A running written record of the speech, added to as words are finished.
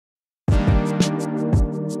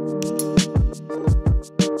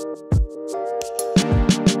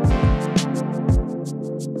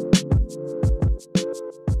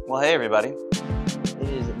Well, hey everybody. It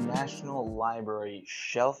is National Library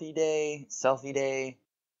Shelfie Day, Selfie Day.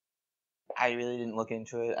 I really didn't look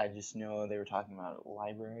into it. I just know they were talking about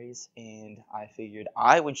libraries, and I figured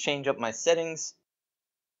I would change up my settings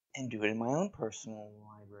and do it in my own personal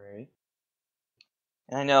library.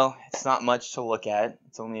 And I know it's not much to look at.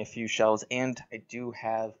 It's only a few shelves, and I do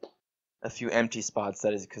have a few empty spots.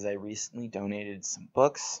 That is because I recently donated some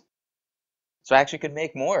books. So I actually could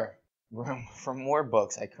make more room for more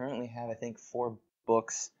books. I currently have, I think, 4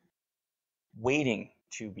 books waiting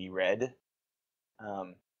to be read.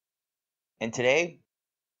 And today,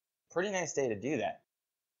 pretty nice day to do that.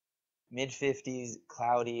 Mid-50s,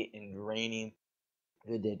 cloudy and rainy.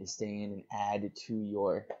 Good day to stay in and add to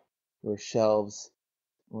your shelves.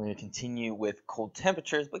 We're going to continue with cold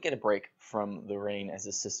temperatures, but get a break from the rain as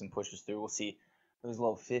the system pushes through. We'll see those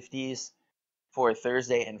low 50s for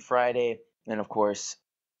Thursday and Friday. And of course,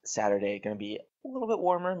 Saturday going to be a little bit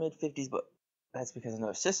warmer, mid-50s, but that's because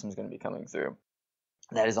another system is going to be coming through.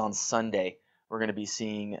 That is on Sunday. We're going to be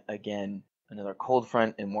seeing, again, another cold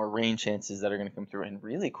front and more rain chances that are going to come through and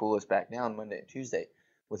really cool us back down Monday and Tuesday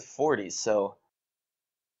with 40s. So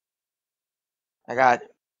I got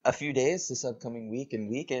a few days this upcoming week and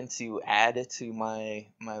weekend to add to my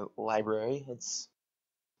library. It's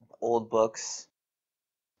old books,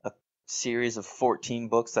 a series of 14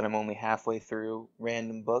 books that I'm only halfway through,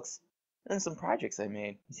 random books, and some projects I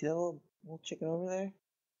made. You see that little chicken over there?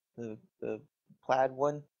 The plaid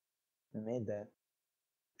one? I made that.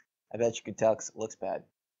 I bet you could tell because it looks bad,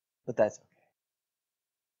 but that's okay.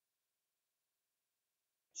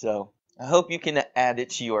 So I hope you can add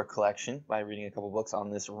it to your collection by reading a couple books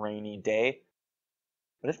on this rainy day.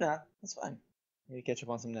 But if not, that's fine. Maybe catch up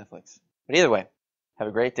on some Netflix. But either way, have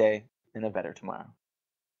a great day and a better tomorrow.